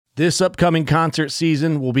This upcoming concert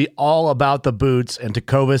season will be all about the boots, and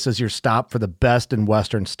Tecovas is your stop for the best in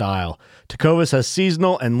Western style. Tecovas has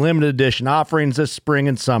seasonal and limited edition offerings this spring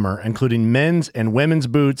and summer, including men's and women's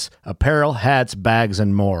boots, apparel, hats, bags,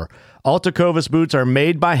 and more. All Tecovas boots are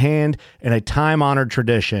made by hand in a time-honored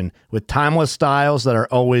tradition with timeless styles that are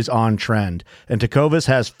always on trend. And Tecovas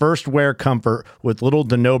has first wear comfort with little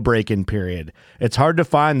to no break-in period. It's hard to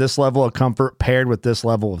find this level of comfort paired with this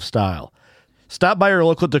level of style. Stop by your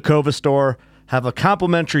local Tecovas store, have a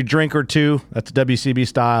complimentary drink or two, that's WCB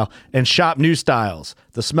style, and shop new styles.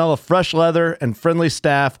 The smell of fresh leather and friendly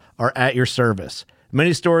staff are at your service.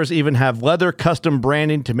 Many stores even have leather custom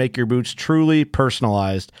branding to make your boots truly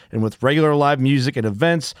personalized. And with regular live music and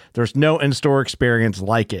events, there's no in-store experience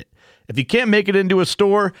like it. If you can't make it into a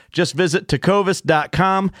store, just visit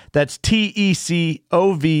tecovas.com. That's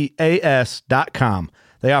TECOVAS.com.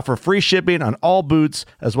 They offer free shipping on all boots,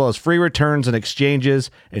 as well as free returns and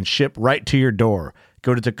exchanges, and ship right to your door.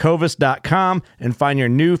 Go to tecovas.com and find your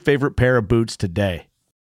new favorite pair of boots today.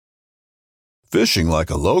 Fishing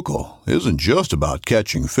like a local isn't just about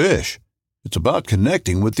catching fish. It's about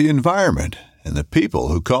connecting with the environment and the people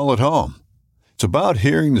who call it home. It's about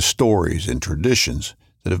hearing the stories and traditions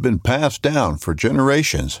that have been passed down for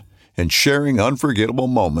generations and sharing unforgettable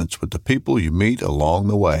moments with the people you meet along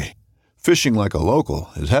the way. Fishing like a local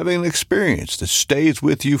is having an experience that stays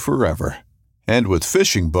with you forever. And with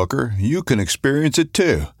Fishing Booker, you can experience it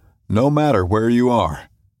too, no matter where you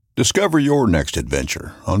are. Discover your next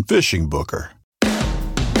adventure on Fishing Booker.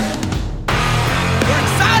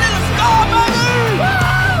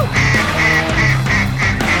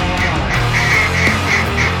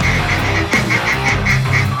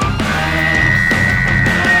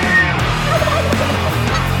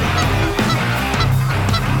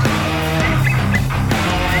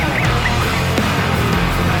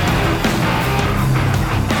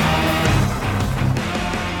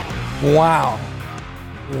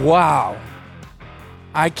 Wow.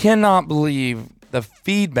 I cannot believe the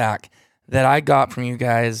feedback that I got from you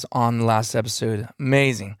guys on the last episode.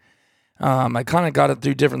 Amazing. I kind of got it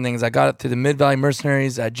through different things. I got it through the Mid-Valley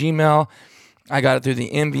Mercenaries at Gmail. I got it through the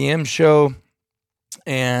MVM show.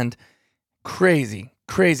 And crazy.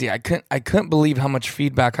 I couldn't believe how much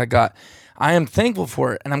feedback I got. I am thankful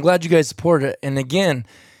for it, and I'm glad you guys support it. And again,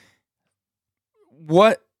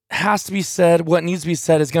 what has to be said, what needs to be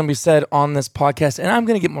said is going to be said on this podcast, and I'm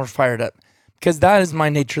going to get more fired up because that is my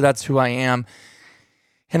nature. That's who I am.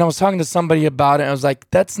 And I was talking to somebody about it. And I was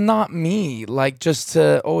like, that's not me. Like, just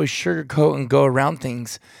to always sugarcoat and go around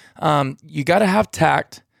things. You got to have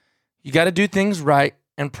tact. You got to do things right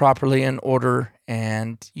and properly in order.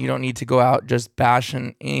 And you don't need to go out just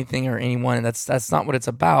bashing anything or anyone. And that's not what it's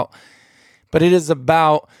about. But it is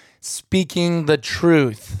about speaking the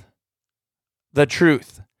truth. The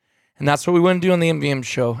truth. And that's what we want to do on the MVM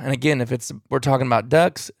show. And again, if we're talking about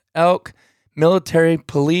ducks, elk, military,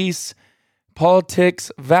 police,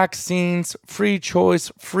 politics, vaccines, free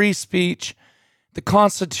choice, free speech, the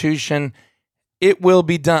Constitution, it will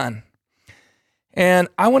be done. And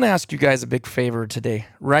I want to ask you guys a big favor today,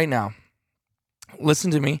 right now. Listen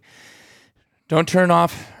to me. Don't turn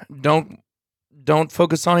off. Don't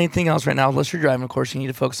focus on anything else right now. Unless you're driving, of course, you need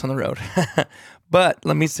to focus on the road. But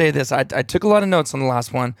let me say this. I took a lot of notes on the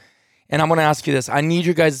last one. And I'm going to ask you this. I need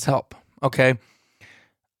your guys' help, okay?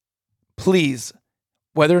 Please,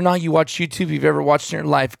 whether or not you watch YouTube, if you've ever watched in your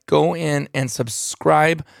life, go in and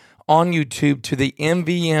subscribe on YouTube to the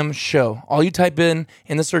MVM show. All you type in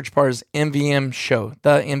the search bar is MVM show,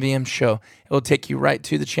 the MVM show. It will take you right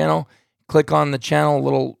to the channel. Click on the channel,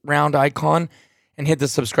 little round icon, and hit the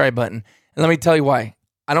subscribe button. And let me tell you why.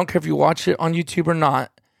 I don't care if you watch it on YouTube or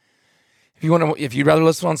not. If you'd rather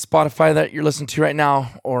listen on Spotify that you're listening to right now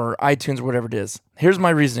or iTunes or whatever it is, here's my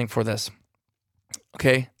reasoning for this.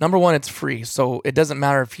 Okay, number one, it's free, so it doesn't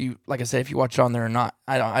matter if you, like I said, if you watch it on there or not.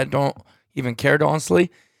 I don't even care, honestly.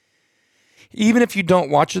 Even if you don't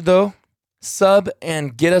watch it though, sub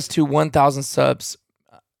and get us to 1,000 subs.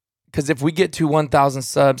 Because if we get to 1,000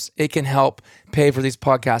 subs, it can help pay for these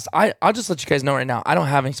podcasts. I'll just let you guys know right now, I don't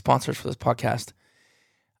have any sponsors for this podcast.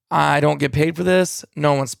 I don't get paid for this.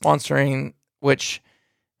 No one's sponsoring, which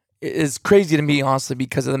is crazy to me, honestly,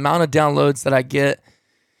 because of the amount of downloads that I get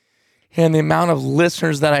and the amount of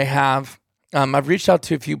listeners that I have. I've reached out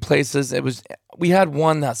to a few places. We had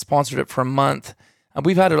one that sponsored it for a month.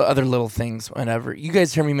 We've had other little things, whatever. You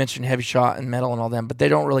guys hear me mention Heavy Shot and Metal and all them, but they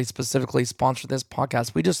don't really specifically sponsor this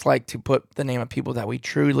podcast. We just like to put the name of people that we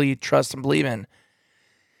truly trust and believe in.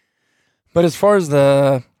 But as far as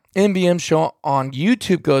the MVM show on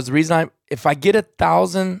YouTube goes, the reason if I get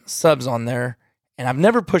 1,000 subs on there and I've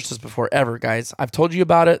never pushed this before ever, guys. I've told you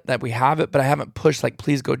about it, that we have it, but I haven't pushed like,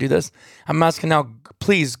 please go do this. I'm asking now,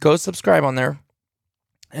 please go subscribe on there.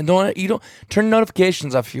 And don't turn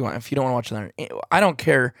notifications off if you don't want to watch it. I don't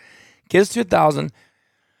care. Get us to 1,000.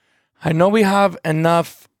 I know we have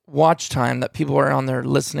enough watch time that people are on there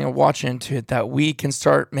listening or watching to it that we can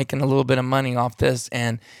start making a little bit of money off this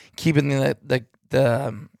and keeping the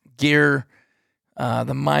gear,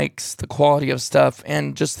 the mics, the quality of stuff,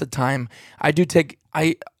 and just the time.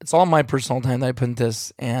 It's all my personal time that I put in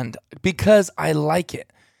this, and because I like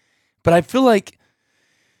it. But I feel like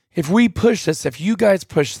if we push this, if you guys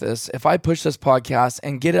push this, if I push this podcast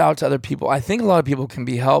and get it out to other people, I think a lot of people can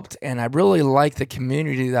be helped. And I really like the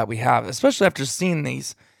community that we have, especially after seeing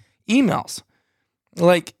these emails.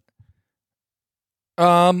 Like,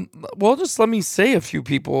 well, just let me say a few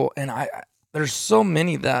people. And there's so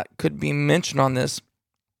many that could be mentioned on this.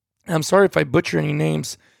 And I'm sorry if I butcher any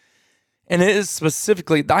names. And it is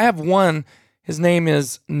specifically, I have one. His name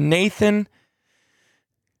is Nathan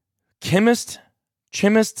Chymist.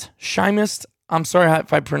 I'm sorry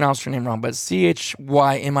if I pronounced your name wrong, but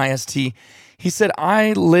Chymist. He said,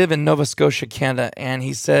 I live in Nova Scotia, Canada, and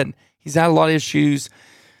he said he's had a lot of issues.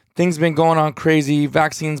 Things been going on crazy,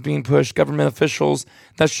 vaccines being pushed, government officials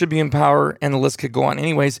that should be in power, and the list could go on.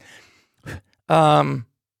 Anyways, he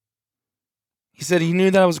said he knew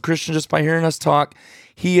that I was a Christian just by hearing us talk.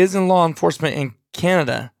 He is in law enforcement in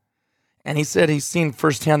Canada. And he said he's seen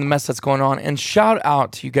firsthand the mess that's going on. And shout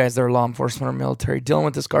out to you guys that are law enforcement or military dealing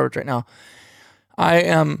with this garbage right now. I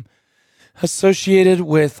am associated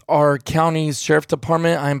with our county's sheriff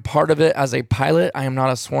department. I'm part of it as a pilot. I am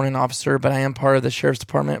not a sworn-in officer, but I am part of the sheriff's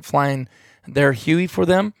department flying their Huey for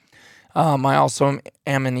them. I also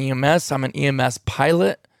am an EMS. I'm an EMS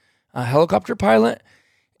pilot, a helicopter pilot.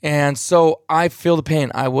 And so I feel the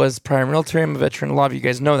pain. I was prior military. I'm a veteran. A lot of you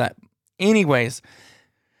guys know that. Anyways,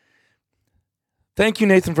 thank you,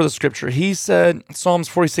 Nathan, for the scripture. He said, Psalms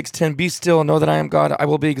 46:10, be still and know that I am God. I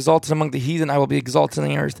will be exalted among the heathen. I will be exalted in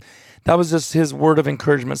the earth. That was just his word of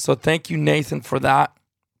encouragement. So thank you, Nathan, for that.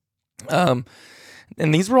 And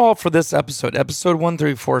these were all for this episode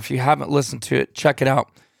 134. If you haven't listened to it, check it out.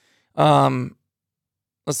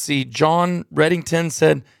 Let's see. John Reddington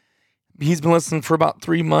said he's been listening for about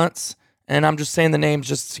 3 months. And I'm just saying the names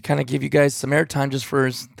just to kind of give you guys some airtime, just for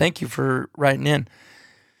his thank you for writing in.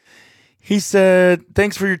 He said,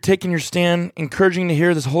 thanks for taking your stand. Encouraging to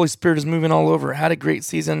hear this Holy Spirit is moving all over. Had a great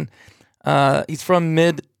season. He's from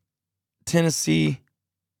mid-Tennessee.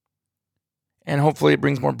 And hopefully it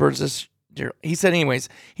brings more birds this year. He said, anyways,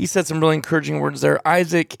 he said some really encouraging words there.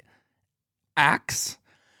 Isaac Axe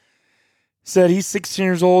said he's 16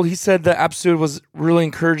 years old. He said the episode was really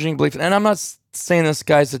encouraging. And I'm not saying this,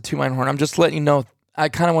 guys, to toot my horn. I'm just letting you know. I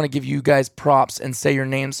kind of want to give you guys props and say your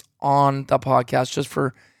names on the podcast just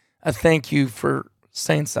for a thank you for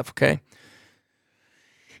saying stuff, okay?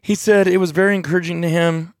 He said it was very encouraging to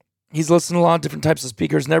him. He's listened to a lot of different types of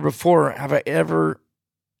speakers. Never before have I ever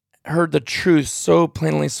heard the truth so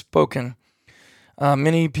plainly spoken.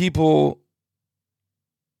 Many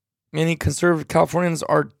conservative Californians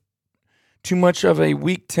are too much of a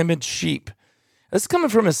weak, timid sheep. This is coming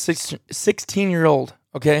from a 16-year-old,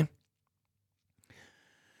 okay?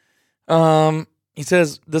 He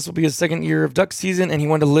says this will be his second year of duck season, and he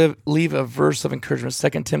wanted to leave a verse of encouragement.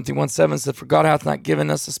 2 Timothy 1:7 says, for God hath not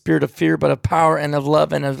given us a spirit of fear, but of power and of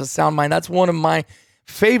love and of a sound mind. That's one of my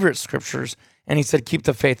favorite scriptures. And he said, keep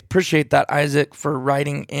the faith. Appreciate that, Isaac, for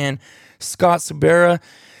writing in. Scott Subera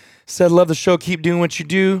said, love the show. Keep doing what you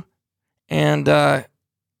do. And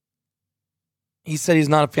he said he's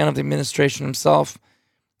not a fan of the administration himself.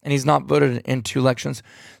 And he's not voted in 2 elections.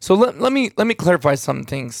 So let me clarify some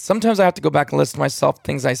things. Sometimes I have to go back and listen to myself,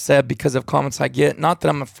 things I said because of comments I get. Not that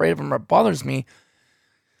I'm afraid of them or it bothers me.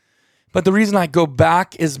 But the reason I go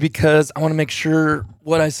back is because I want to make sure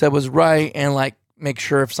what I said was right and like make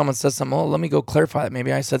sure if someone says something, oh, let me go clarify that.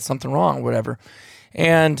 Maybe I said something wrong or whatever.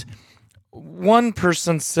 And one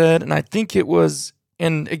person said, and I think it was,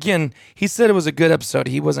 and again, he said it was a good episode.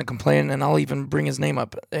 He wasn't complaining, and I'll even bring his name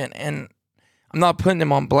up. And I'm not putting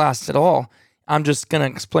him on blast at all. I'm just going to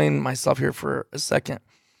explain myself here for a second.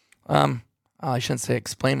 I shouldn't say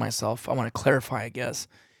explain myself. I want to clarify, I guess.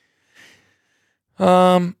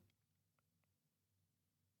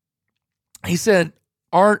 He said,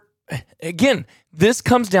 Art, again, this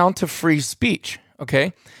comes down to free speech,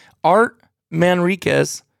 okay? Art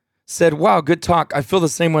Manriquez said, wow, good talk. I feel the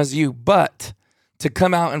same way as you, but to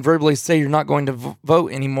come out and verbally say you're not going to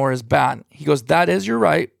vote anymore is bad. He goes, that is your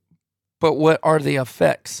right. But what are the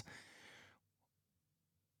effects?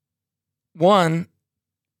 One,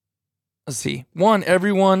 let's see. 1,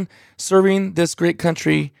 everyone serving this great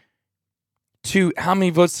country. 2, how many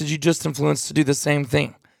votes did you just influence to do the same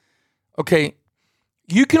thing? Okay,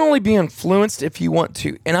 you can only be influenced if you want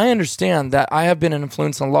to. And I understand that I have been an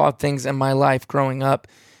influence on a lot of things in my life growing up,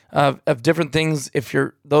 of different things. If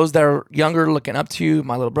you're those that are younger looking up to you,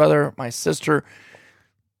 my little brother, my sister,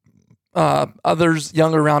 others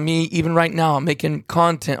younger around me, even right now, I'm making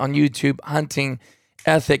content on YouTube, hunting,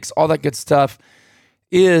 ethics, all that good stuff,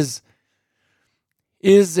 is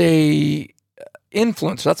a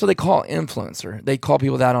influencer. That's what they call influencer. They call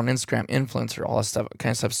people that on Instagram, influencer, all that stuff,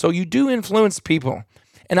 kind of stuff. So you do influence people,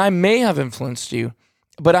 and I may have influenced you,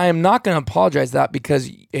 but I am not going to apologize that,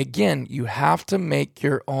 because again, you have to make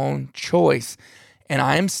your own choice. And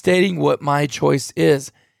I am stating what my choice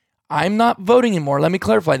is. I'm not voting anymore. Let me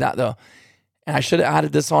clarify that though. And I should have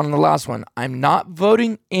added this on in the last one. I'm not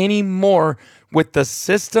voting anymore with the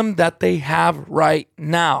system that they have right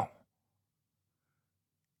now.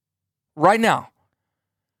 Right now.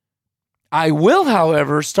 I will,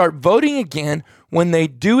 however, start voting again when they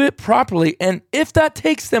do it properly. And if that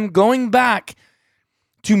takes them going back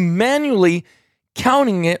to manually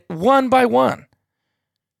counting it one by one.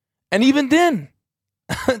 And even then,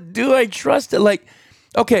 do I trust it? Like,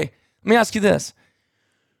 okay, let me ask you this.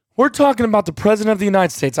 We're talking about the President of the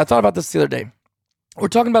United States. I thought about this the other day. We're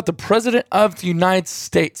talking about the President of the United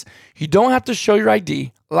States. You don't have to show your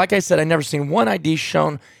ID. Like I said, I never seen one ID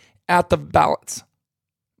shown at the ballots.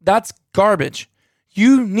 That's garbage.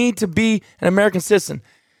 You need to be an American citizen.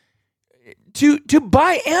 To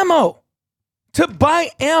buy ammo. To buy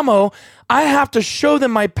ammo, I have to show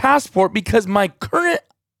them my passport, because my current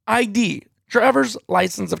ID, driver's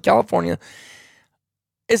license of California,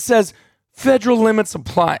 it says federal limits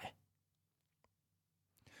apply.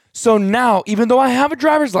 So now, even though I have a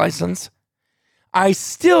driver's license, I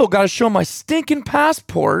still got to show my stinking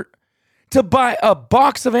passport to buy a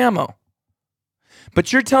box of ammo.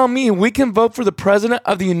 But you're telling me we can vote for the President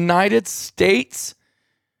of the United States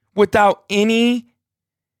without any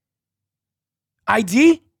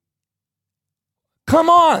ID? Come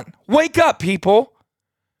on, wake up, people.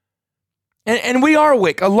 And we are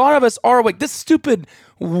awake. A lot of us are awake. This stupid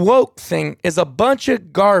woke thing is a bunch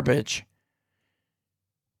of garbage.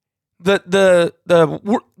 The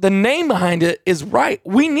name behind it is right.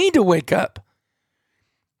 We need to wake up.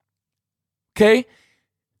 Okay?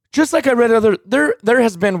 Just like I read there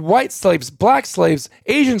has been white slaves, black slaves,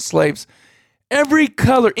 Asian slaves, every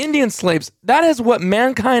color, Indian slaves. That is what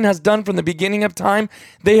mankind has done from the beginning of time.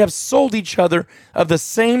 They have sold each other of the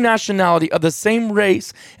same nationality, of the same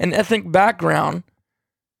race and ethnic background.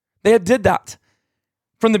 They did that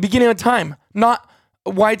from the beginning of time. Not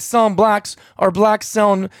whites selling blacks, or blacks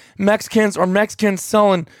selling Mexicans, or Mexicans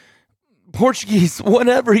selling Portuguese,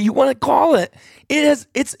 whatever you want to call it.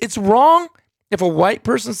 It's wrong. If a white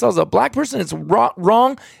person sells a black person, it's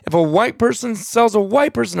wrong. If a white person sells a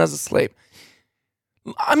white person as a slave.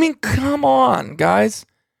 I mean, come on, guys.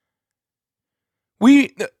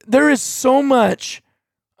 There is so much,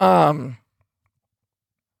 what's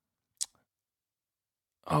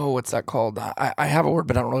that called? I have a word,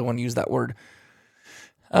 but I don't really want to use that word.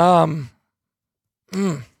 That's going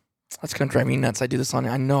to drive me nuts. I do this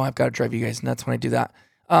I know I've got to drive you guys nuts when I do that.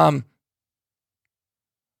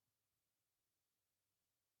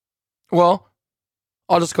 Well,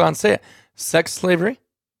 I'll just go out and say it. Sex slavery.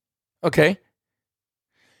 Okay.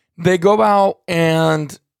 They go out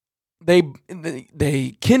and they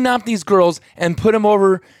kidnap these girls and put them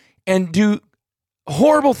over and do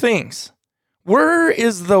horrible things. Where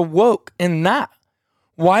is the woke in that?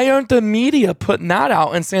 Why aren't the media putting that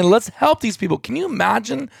out and saying, let's help these people? Can you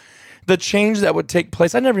imagine the change that would take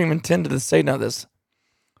place? I never even intended to say none of this,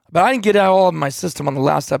 but I didn't get out all of my system on the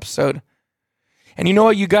last episode. And you know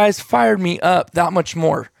what? You guys fired me up that much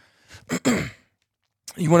more.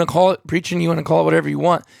 You want to call it preaching, you want to call it whatever you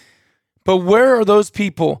want. But where are those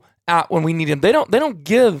people at when we need them? They don't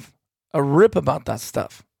give a rip about that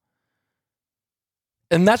stuff.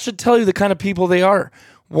 And that should tell you the kind of people they are.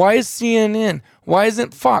 Why is CNN? Why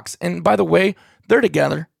isn't Fox? And by the way, they're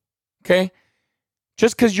together. Okay?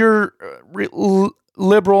 Just because you're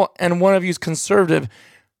liberal and one of you is conservative,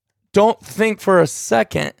 don't think for a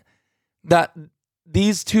second that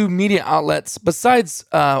these two media outlets, besides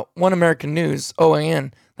One American News,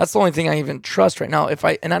 OAN, that's the only thing I even trust right now.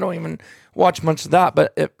 And I don't even watch much of that,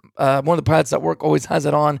 but one of the pilots at work always has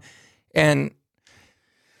it on, and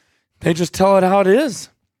they just tell it how it is.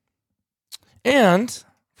 And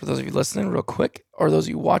for those of you listening, real quick, or those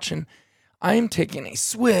of you watching, I am taking a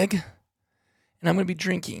swig, and I'm going to be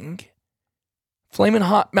drinking Flamin'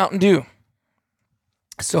 Hot Mountain Dew.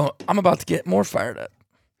 So I'm about to get more fired up.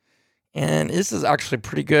 And this is actually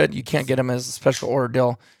pretty good. You can't get them as a special order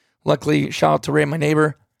deal. Luckily, shout out to Ray, my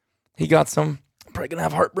neighbor. He got some. I'm probably going to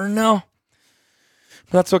have heartburn now.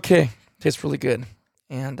 But that's okay. Tastes really good.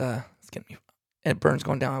 And it's getting me. It burns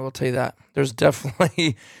going down, I will tell you that. There's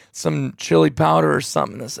definitely some chili powder or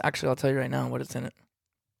something. Actually, I'll tell you right now what it's in it.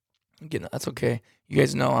 That's okay. You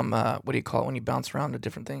guys know I'm, what do you call it when you bounce around to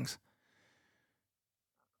different things?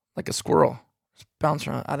 Like a squirrel. Just bounce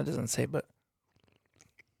around. It doesn't say, but.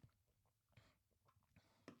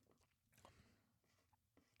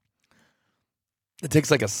 It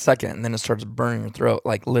takes like a second and then it starts burning your throat,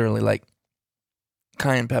 like literally like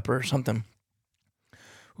cayenne pepper or something.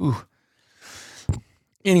 Ooh.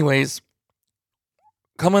 Anyways,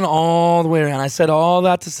 coming all the way around, I said all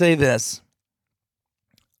that to say this.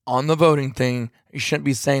 On the voting thing, you shouldn't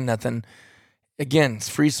be saying nothing. Again, it's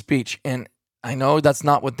free speech. And I know that's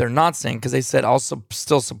not what they're not saying because they said also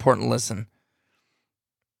still support and listen.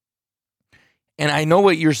 And I know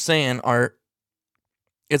what you're saying, Art.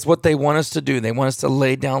 It's what they want us to do. They want us to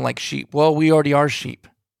lay down like sheep. Well, we already are sheep.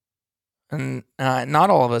 And not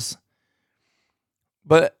all of us.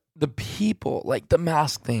 But the people, like the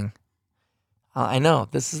mask thing. I know,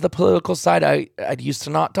 this is the political side I used to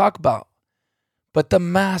not talk about. But the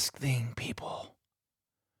mask thing, people.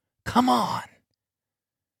 Come on.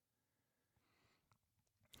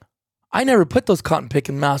 I never put those cotton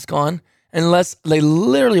picking masks on unless they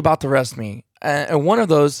literally about to arrest me. And one of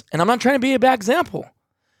those, and I'm not trying to be a bad example.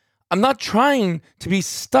 I'm not trying to be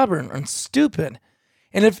stubborn and stupid.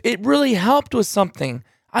 And if it really helped with something,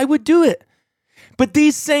 I would do it. But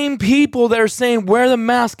these same people that are saying wear the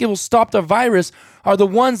mask, it will stop the virus, are the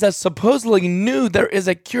ones that supposedly knew there is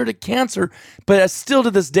a cure to cancer, but still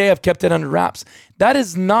to this day have kept it under wraps. That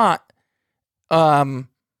is not...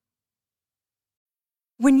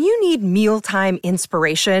 When you need mealtime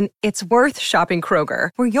inspiration, it's worth shopping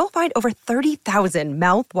Kroger, where you'll find over 30,000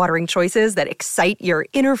 mouth-watering choices that excite your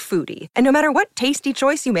inner foodie. And no matter what tasty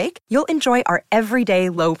choice you make, you'll enjoy our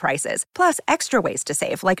everyday low prices, plus extra ways to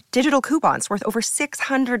save, like digital coupons worth over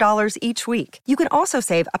 $600 each week. You can also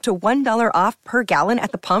save up to $1 off per gallon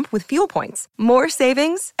at the pump with fuel points. More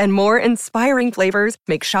savings and more inspiring flavors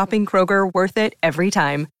make shopping Kroger worth it every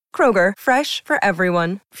time. Kroger, fresh for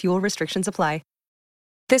everyone. Fuel restrictions apply.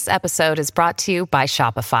 This episode is brought to you by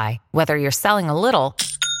Shopify. Whether you're selling a little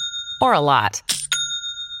or a lot,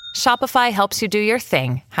 Shopify helps you do your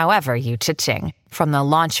thing, however you cha-ching. From the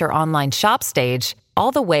launch your online shop stage,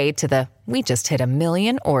 all the way to the we just hit 1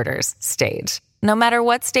 million orders stage. No matter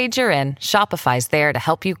what stage you're in, Shopify's there to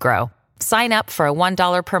help you grow. Sign up for a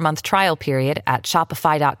 $1 per month trial period at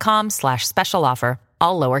shopify.com/special offer,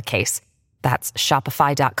 all lowercase. That's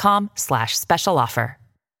shopify.com/special offer.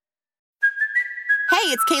 Hey,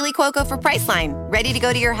 it's Kaylee Cuoco for Priceline. Ready to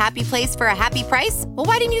go to your happy place for a happy price? Well,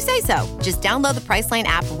 why didn't you say so? Just download the Priceline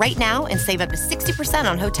app right now and save up to 60%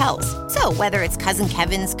 on hotels. So whether it's Cousin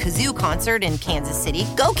Kevin's Kazoo Concert in Kansas City,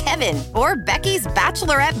 go Kevin, or Becky's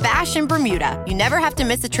Bachelorette Bash in Bermuda, you never have to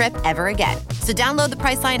miss a trip ever again. So download the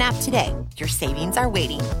Priceline app today. Your savings are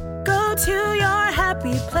waiting. Go to your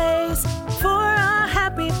happy place for a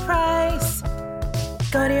happy price.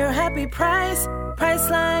 Go to your happy price,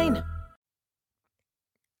 Priceline.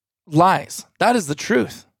 Lies. That is the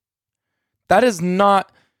truth. That is not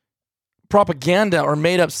propaganda or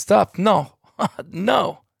made up stuff. No.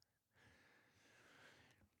 No.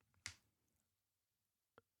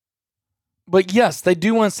 But yes, they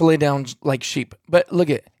do want us to lay down like sheep. But look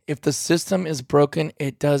at, if the system is broken,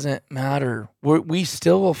 it doesn't matter. We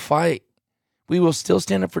still will fight. We will still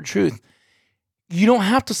stand up for truth. You don't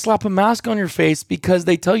have to slap a mask on your face because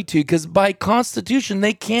they tell you to, because by Constitution,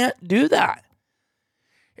 they can't do that.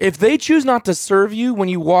 If they choose not to serve you when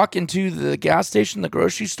you walk into the gas station, the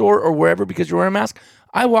grocery store, or wherever because you're wearing a mask,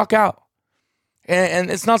 I walk out. And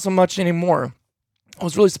it's not so much anymore. I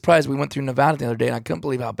was really surprised. We went through Nevada the other day, and I couldn't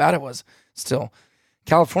believe how bad it was still.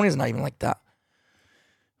 California's not even like that.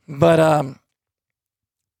 But,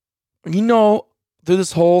 through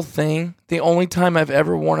this whole thing, the only time I've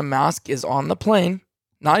ever worn a mask is on the plane,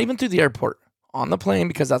 not even through the airport, on the plane,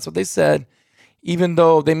 because that's what they said, even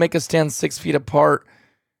though they make us stand 6 feet apart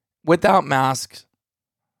without masks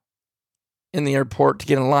in the airport to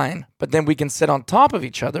get in line. But then we can sit on top of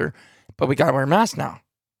each other, but we got to wear masks now.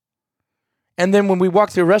 And then when we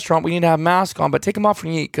walk through a restaurant, we need to have masks on, but take them off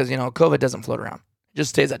when you eat because, COVID doesn't float around. It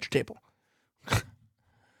just stays at your table.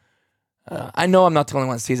 I know I'm not the only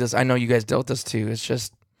one that sees this. I know you guys dealt with this too. It's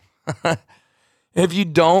just, if you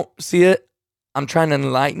don't see it, I'm trying to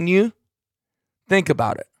enlighten you. Think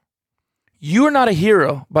about it. You are not a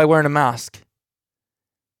hero by wearing a mask.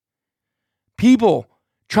 People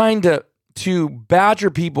trying to to badger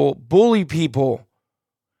people, bully people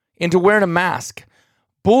into wearing a mask,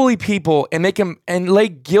 bully people and make them and lay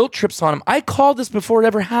guilt trips on them. I called this before it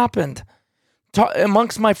ever happened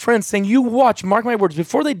amongst my friends saying, you watch, mark my words,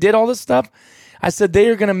 before they did all this stuff, I said, they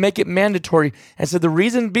are going to make it mandatory. I said, the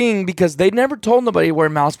reason being because they never told nobody to wear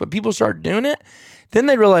masks, but people started doing it. Then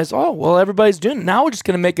they realized, oh, well, everybody's doing it. Now we're just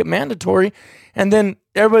going to make it mandatory. And then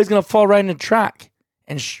everybody's going to fall right in the track.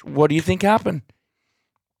 And what do you think happened?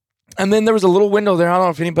 And then there was a little window there. I don't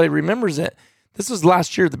know if anybody remembers it. This was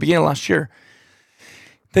last year, at the beginning of last year.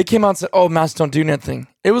 They came out and said, oh, masks don't do nothing.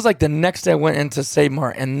 It was like the next day I went into Save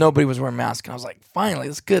Mart and nobody was wearing masks. And I was like, finally,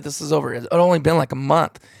 it's good. This is over. It had only been like a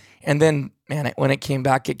month. And then, man, when it came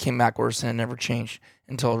back worse and it never changed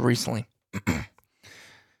until recently.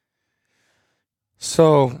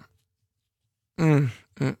 So, you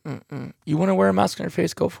want to wear a mask on your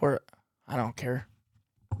face? Go for it. I don't care.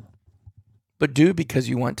 But do because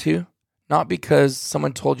you want to, not because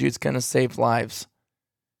someone told you it's going to save lives.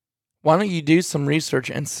 Why don't you do some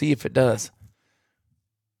research and see if it does?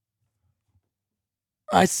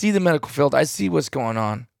 I see the medical field. I see what's going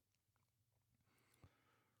on.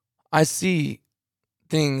 I see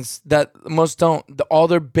things that most don't. All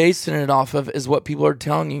they're basing it off of is what people are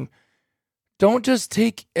telling you. Don't just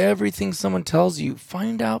take everything someone tells you.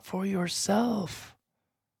 Find out for yourself.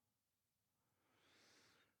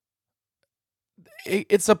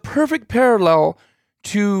 It's a perfect parallel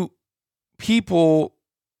to people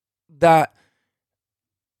that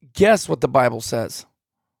guess what the Bible says.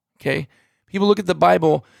 Okay? People look at the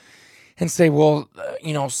Bible and say, well,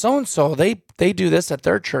 so-and-so, they do this at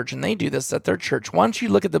their church and they do this at their church. Why don't you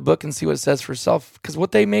look at the book and see what it says for yourself? Because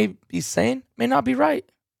what they may be saying may not be right.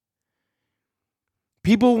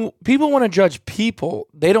 People want to judge people.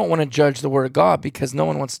 They don't want to judge the word of God because no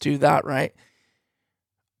one wants to do that, right?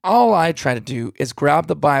 All I try to do is grab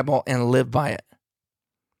the Bible and live by it.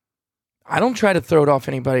 I don't try to throw it off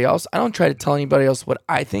anybody else. I don't try to tell anybody else what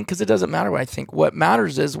I think because it doesn't matter what I think. What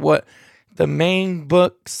matters is what the main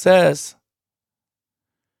book says.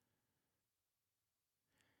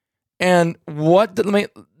 And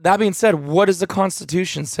that being said, what does the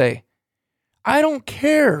Constitution say? I don't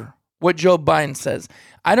care what Joe Biden says.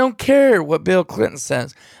 I don't care what Bill Clinton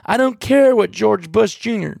says. I don't care what George Bush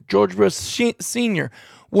Jr., George Bush Sr.,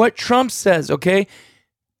 what Trump says, okay?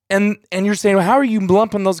 And you're saying, well, how are you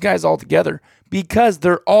lumping those guys all together? Because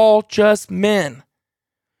they're all just men.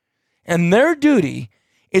 And their duty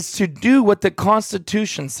is to do what the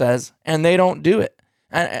Constitution says, and they don't do it.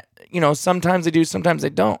 Sometimes they do, sometimes they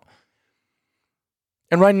don't.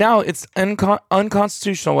 And right now, it's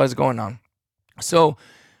unconstitutional what is going on. So,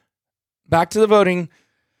 back to the voting.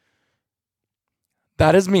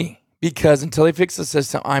 That is me. Because until they fix the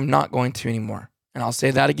system, I'm not going to anymore. And I'll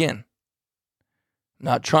say that again. I'm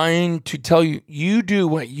not trying to tell you, you do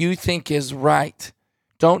what you think is right.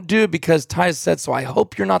 Don't do it because Ty said so. I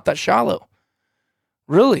hope you're not that shallow.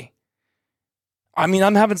 Really. I mean,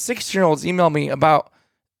 I'm having 16-year-olds email me about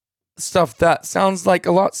stuff that sounds like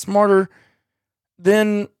a lot smarter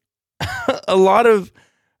than a lot of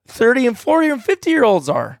 30 and 40 and 50-year-olds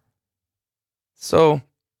are. So,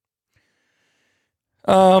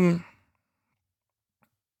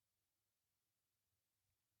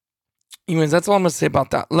 anyways, that's all I'm going to say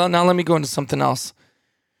about that. Now let me go into something else.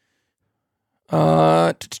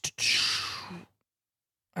 I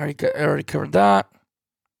already covered that.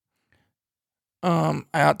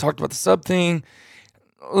 I talked about the sub thing.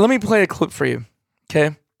 Let me play a clip for you,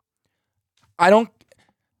 okay? I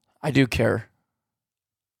do care.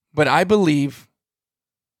 But I believe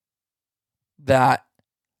that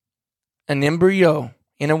an embryo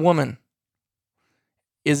in a woman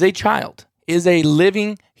is a child, is a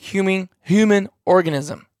living human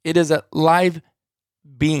organism. It is a live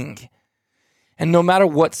being. And no matter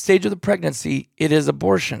what stage of the pregnancy, it is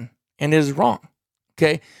abortion and it is wrong.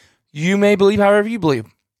 Okay? You may believe however you believe.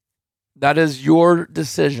 That is your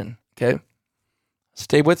decision. Okay?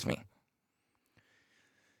 Stay with me.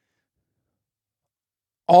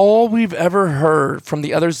 All we've ever heard from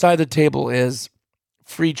the other side of the table is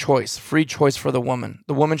free choice for the woman.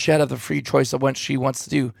 The woman should have the free choice of what she wants to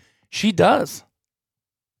do. She does.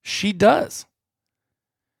 She does.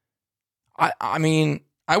 I mean,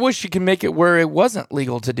 I wish you could make it where it wasn't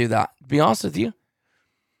legal to do that, to be honest with you.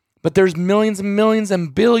 But there's millions and millions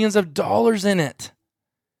and billions of dollars in it.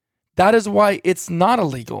 That is why it's not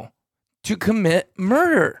illegal to commit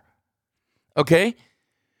murder. Okay?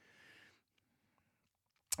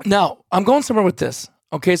 Now, I'm going somewhere with this.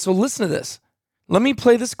 Okay, so listen to this. Let me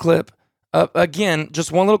play this clip. Again,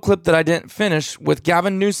 just one little clip that I didn't finish with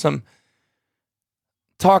Gavin Newsom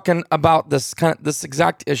talking about this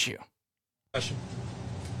exact issue.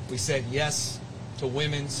 We said yes to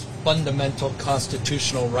women's fundamental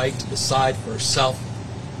constitutional right to decide for herself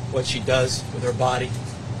what she does with her body,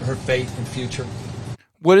 her faith, and future.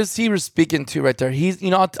 What is he speaking to right there?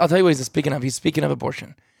 I'll tell you what he's speaking of. He's speaking of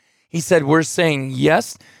abortion. He said, we're saying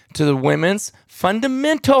yes to the women's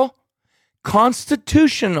fundamental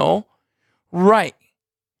constitutional right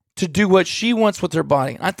to do what she wants with her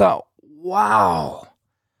body. And I thought, wow,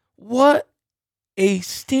 what a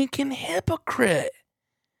stinking hypocrite.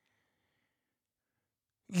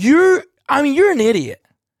 You're an idiot.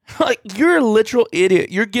 Like, you're a literal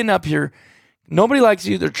idiot. You're getting up here. Nobody likes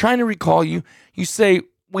you. They're trying to recall you. You say,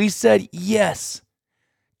 we said yes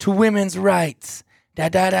to women's rights. Da,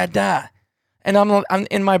 da, da, da. And I'm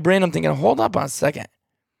in my brain, I'm thinking, hold up on a second.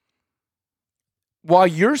 While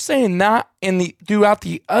you're saying that throughout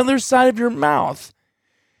the other side of your mouth,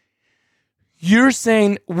 you're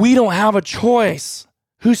saying we don't have a choice.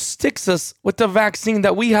 Who sticks us with the vaccine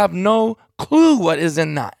that we have no clue what is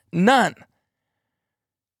in that? None.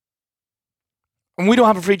 And we don't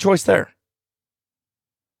have a free choice there.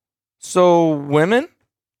 So women,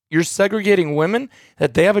 you're segregating women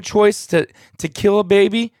that they have a choice to kill a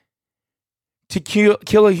baby, to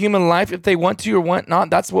kill a human life if they want to or want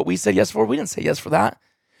not. That's what we said yes for. We didn't say yes for that.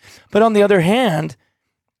 But on the other hand,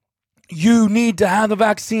 you need to have the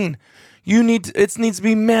vaccine. It needs to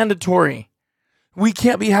be mandatory. We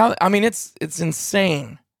can't be it's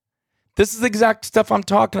insane. This is the exact stuff I'm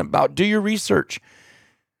talking about. Do your research.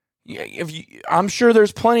 I'm sure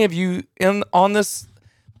there's plenty of you on this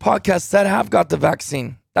podcast that have got the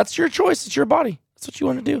vaccine. That's your choice. It's your body. That's what you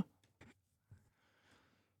want to do.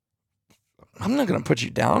 I'm not going to put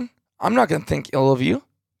you down. I'm not going to think ill of you.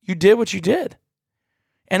 You did what you did.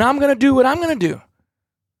 And I'm going to do what I'm going to do.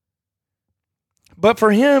 But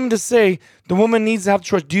for him to say the woman needs to have a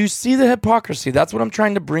choice, do you see the hypocrisy? That's what I'm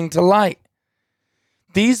trying to bring to light.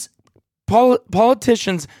 These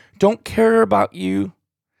politicians don't care about you.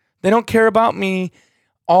 They don't care about me.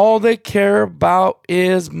 All they care about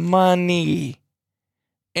is money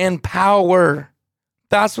and power.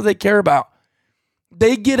 That's what they care about.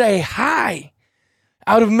 They get a high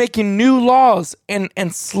out of making new laws and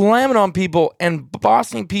slamming on people and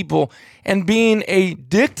bossing people and being a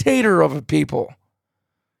dictator of people.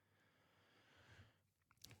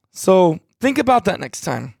 So think about that next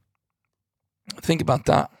time. Think about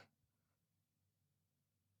that.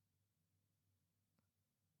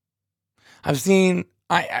 I've seen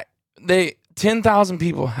 10,000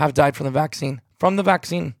 people have died from the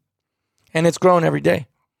vaccine, and it's growing every day.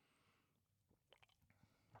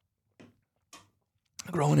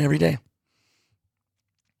 Growing every day.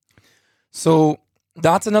 So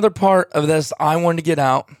that's another part of this I wanted to get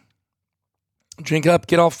out. Drink up,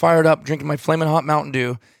 get all fired up, drinking my Flamin' Hot Mountain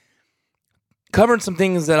Dew. Covering some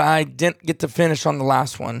things that I didn't get to finish on the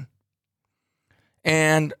last one.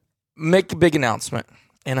 And make a big announcement.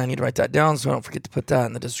 And I need to write that down so I don't forget to put that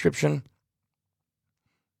in the description.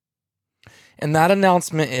 And that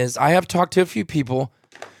announcement is, I have talked to a few people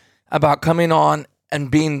about coming on and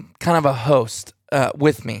being kind of a host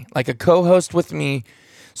with me, like a co-host with me.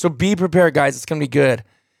 So be prepared, guys. It's going to be good.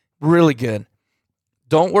 Really good.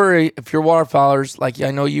 Don't worry if you're waterfowlers, like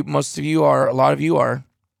I know most of you are, a lot of you are.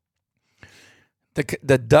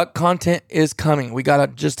 The duck content is coming. We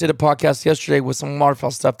just did a podcast yesterday with some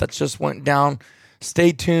waterfowl stuff that just went down.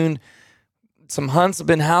 Stay tuned. Some hunts have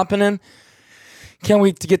been happening. Can't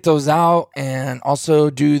wait to get those out and also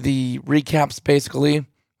do the recaps basically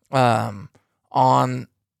on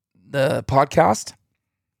the podcast.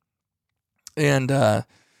 And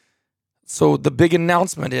so the big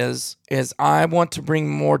announcement is I want to bring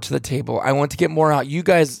more to the table. I want to get more out. You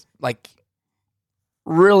guys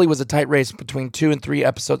really was a tight race between 2 and 3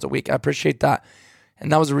 episodes a week. I appreciate that.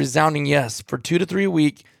 And that was a resounding yes for 2 to 3 a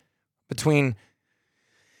week between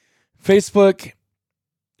Facebook,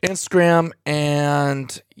 Instagram,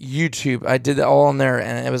 and YouTube. I did it all in there,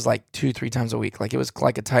 and it was like 2-3 times a week. Like, it was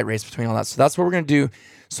like a tight race between all that. So that's what we're going to do.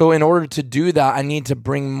 So in order to do that, I need to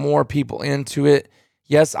bring more people into it.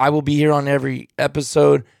 Yes, I will be here on every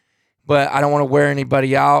episode, but I don't want to wear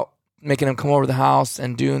anybody out, making them come over to the house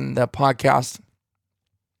and doing the podcast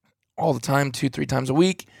all the time, 2-3 times a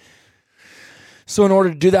week. So in order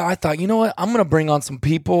to do that, I thought, you know what? I'm going to bring on some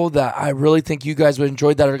people that I really think you guys would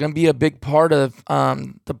enjoy, that are going to be a big part of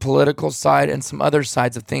the political side and some other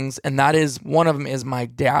sides of things. And that is, one of them is my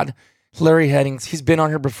dad, Larry Headings. He's been on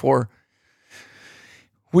here before.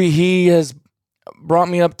 He has brought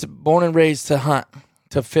me up to, born and raised, to hunt,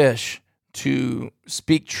 to fish, to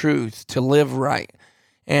speak truth, to live right.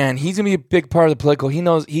 And he's going to be a big part of the political. He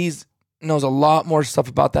knows a lot more stuff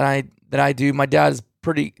about that I do. My dad has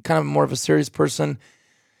pretty kind of more of a serious person.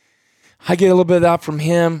 I get a little bit of that from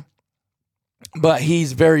him, but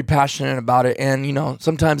he's very passionate about it. And, you know,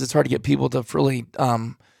 sometimes it's hard to get people to really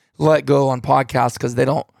let go on podcasts because they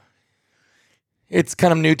don't, it's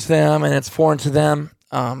kind of new to them and it's foreign to them.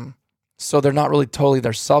 So they're not really totally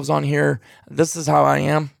themselves on here. This is how I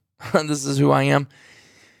am. This is who I am.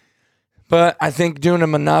 But I think doing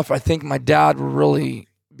them enough, I think my dad will really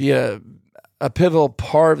be a pivotal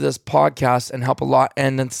part of this podcast and help a lot.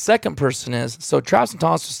 And then the second person is, so Travis and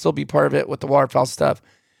Thomas will still be part of it with the waterfowl stuff,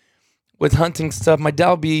 with hunting stuff. My dad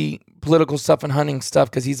will be political stuff and hunting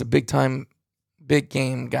stuff because he's a big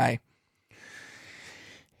game guy.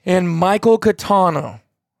 And Michael Catano,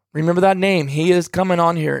 remember that name? He is coming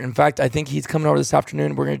on here. In fact, I think he's coming over this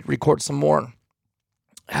afternoon. We're going to record some more.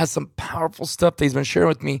 Has some powerful stuff that he's been sharing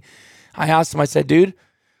with me. I asked him, I said, dude,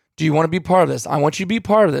 do you want to be part of this? I want you to be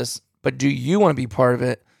part of this, but do you want to be part of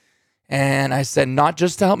it? And I said, not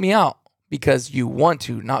just to help me out because you want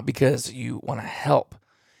to, not because you want to help.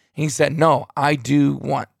 And he said, no, I do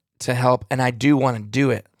want to help and I do want to do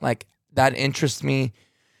it. Like, that interests me.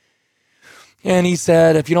 And he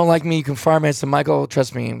said, if you don't like me, you can fire me. I said, Michael,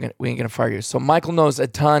 trust me, we ain't going to fire you. So Michael knows a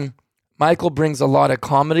ton. Michael brings a lot of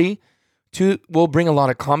comedy. We'll bring a lot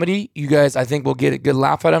of comedy. You guys, I think, will get a good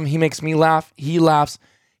laugh at him. He makes me laugh. He laughs.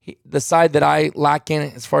 The side that I lack in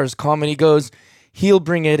as far as comedy goes, he'll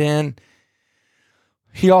bring it in.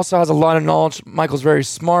 He also has a lot of knowledge. Michael's very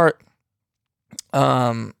smart.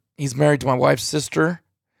 He's married to my wife's sister.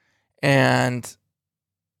 And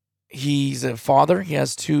he's a father. He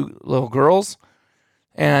has 2 little girls.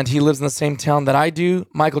 And he lives in the same town that I do.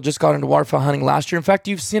 Michael just got into waterfowl hunting last year. In fact,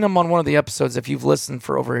 you've seen him on one of the episodes if you've listened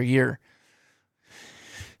for over a year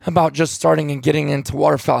about just starting and getting into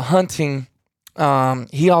waterfowl hunting.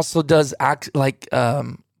 He also does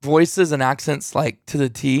voices and accents like to the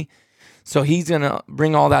T. So he's going to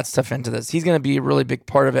bring all that stuff into this. He's going to be a really big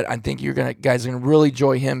part of it. I think guys are going to really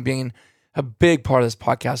enjoy him being a big part of this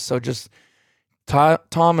podcast. So just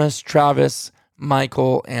Thomas, Travis,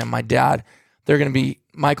 Michael, and my dad. They're going to be,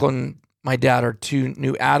 Michael and my dad are 2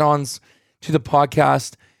 new add-ons to the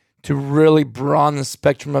podcast to really broaden the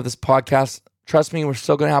spectrum of this podcast. Trust me, we're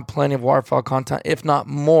still going to have plenty of waterfowl content, if not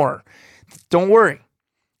more. Don't worry.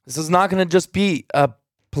 This is not going to just be a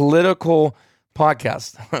political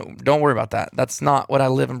podcast. Don't worry about that. That's not what I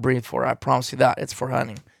live and breathe for. I promise you that. It's for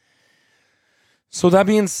hunting. So that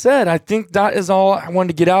being said, I think that is all I wanted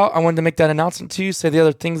to get out. I wanted to make that announcement to you, say the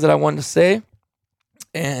other things that I wanted to say,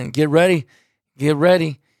 and get ready. Get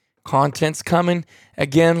ready. Content's coming.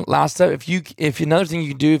 Again, last up, if another thing you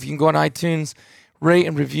can do, if you can go on iTunes, rate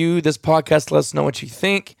and review this podcast, let us know what you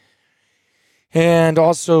think. And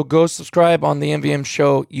also go subscribe on the MVM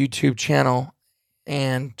Show YouTube channel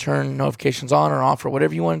and turn notifications on or off or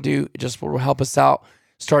whatever you want to do. It just will help us out,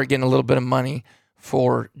 start getting a little bit of money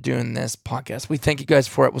for doing this podcast. We thank you guys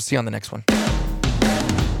for it. We'll see you on the next one.